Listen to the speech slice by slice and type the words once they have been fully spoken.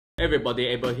Everybody,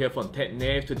 Abel here from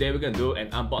TechNave. Today we're gonna do an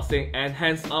unboxing and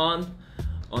hands-on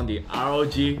on the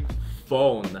ROG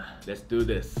Phone. Let's do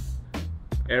this.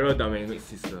 Aerodynamic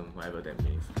system, whatever that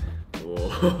means.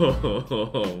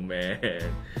 Whoa,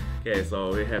 man. Okay,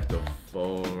 so we have the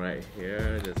phone right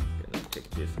here. Just gonna take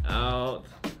this out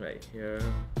right here.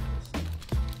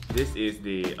 This is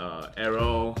the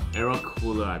Aero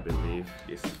cooler, I believe.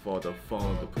 It's for the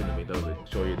phone to put in the middle. We'll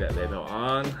show you that later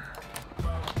on.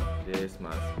 This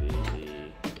must be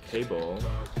the cable,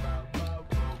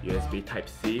 USB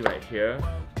Type-C right here.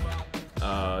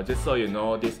 Just so you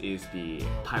know, this is the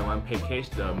Taiwan package.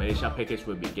 The Malaysia package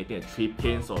will be getting a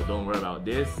 3-pin, so don't worry about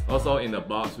this. Also in the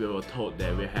box, we were told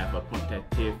that we have a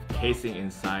protective casing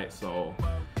inside, so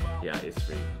yeah, it's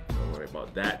free. Don't worry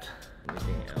about that.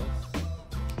 Anything else?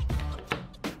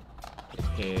 The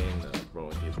pin, the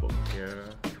warranty book here.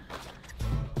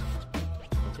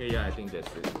 Okay, yeah, I think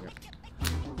that's it. Yeah.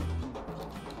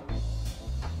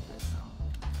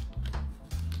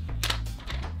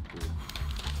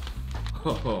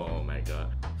 Oh my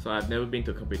god. So I've never been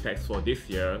to Computex for this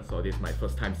year, so this is my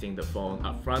first time seeing the phone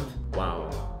up front. Wow.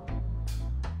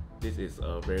 This is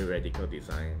a very radical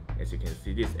design. As you can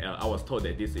see, this I was told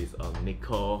that this is a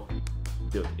nickel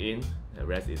built-in. The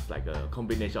rest is like a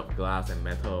combination of glass and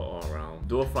metal all around.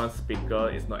 Dual front speaker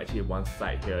is not actually one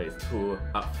side here, it's two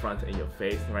up front in your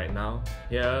face right now.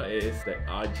 Here is the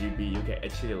RGB, you can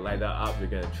actually light that up. We're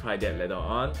gonna try that later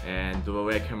on. And dual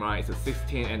rear camera is a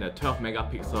 16 and a 12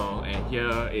 megapixel. And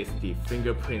here is the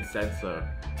fingerprint sensor.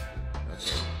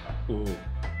 Okay. Ooh.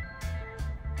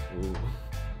 Ooh.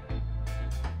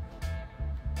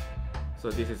 So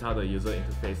this is how the user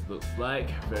interface looks like.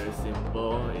 Very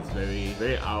simple. It's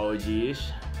very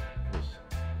ROG-ish.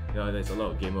 You know, there's a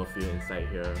lot of gamer feel inside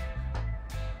here.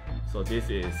 So this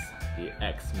is the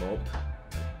X mode.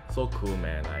 So cool,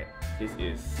 man. This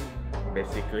is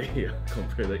basically a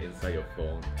computer inside your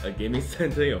phone. A gaming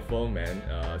center in your phone, man.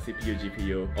 CPU,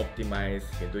 GPU, optimized.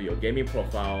 You can do your gaming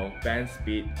profile, fan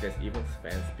speed. There's even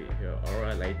fan speed here.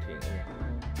 Aura lighting.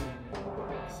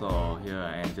 So here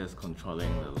I am just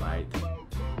controlling the light.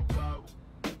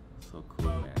 So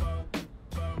cool, man.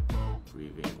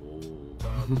 Breathing.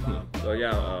 Oh. So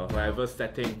yeah, whatever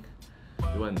setting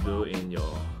you want to do in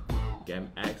your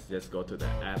Game X, just go to the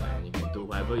app and you can do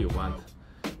whatever you want.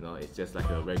 You know, it's just like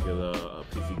a regular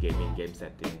PC gaming game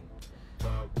setting.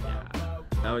 Yeah.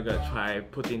 Now we're gonna try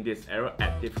putting this Aero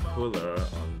Active cooler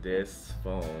on this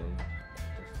phone.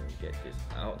 Just get this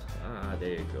out. Ah,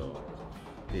 there you go.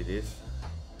 See this?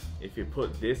 If you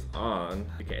put this on,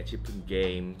 you can actually put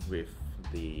game with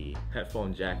the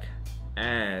headphone jack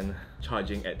and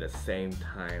charging at the same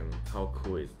time. How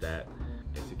cool is that?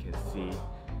 As you can see,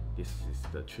 this is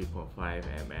the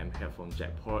 3.5mm headphone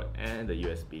jack port and the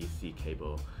USB-C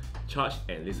cable. Charge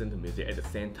and listen to music at the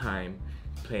same time,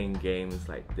 playing games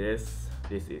like this.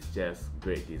 This is just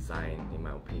great design in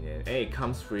my opinion. And it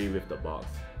comes free with the box.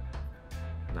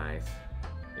 Nice.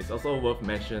 It's also worth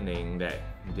mentioning that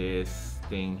this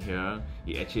thing here,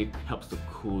 it actually helps to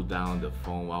cool down the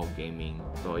phone while gaming.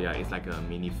 So yeah, it's like a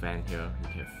mini fan here. You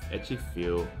can actually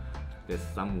feel there's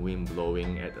some wind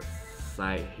blowing at the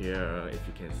side here, if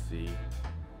you can see.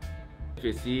 If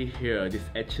you see here, this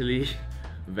actually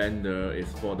vendor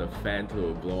is for the fan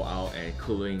to blow out and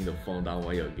cooling the phone down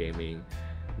while you're gaming.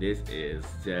 This is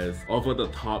just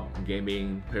over-the-top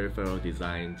gaming peripheral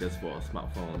design just for a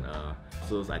smartphone.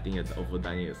 So I think it's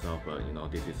overdone it yourself, but you know,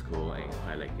 this is cool and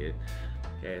I like it.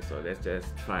 Okay, so let's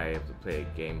just try to play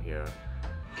a game here.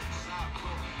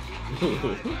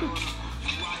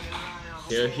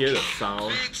 Hear the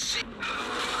sound.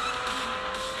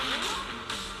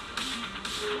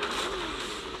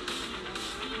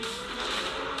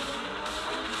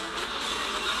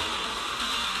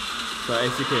 So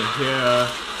as you can hear,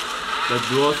 the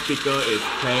dual speaker is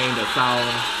playing the sound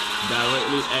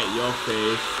directly at your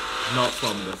face, not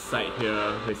from the side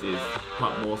here, which is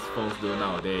what most phones do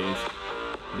nowadays.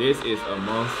 This is a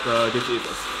monster. This is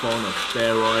a phone of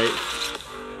steroids.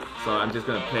 So I'm just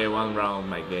gonna play one round of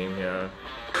my game here.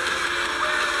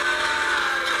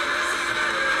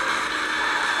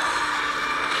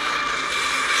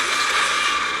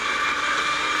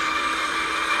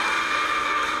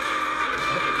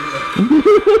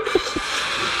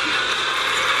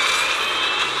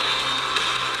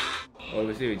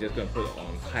 Obviously we're just gonna put it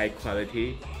on high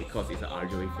quality because it's an ROG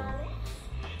phone.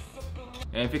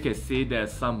 And if you can see,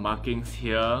 there's some markings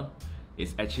here.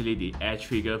 It's actually the air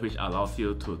trigger, which allows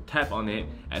you to tap on it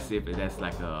as if there's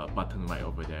like a button right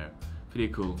over there. Pretty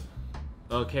cool.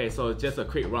 Okay, so just a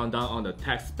quick rundown on the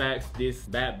tech specs. This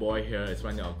bad boy here is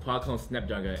running on Qualcomm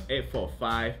Snapdragon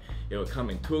 845. It will come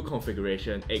in two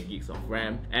configurations, 8 gigs of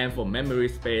RAM, and for memory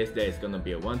space there is gonna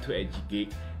be a 128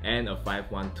 gig and a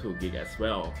 512 gig as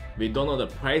well. We don't know the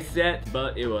price yet,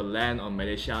 but it will land on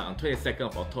Malaysia on 22nd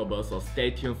of October, so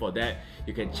stay tuned for that.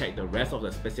 You can check the rest of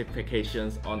the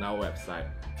specifications on our website.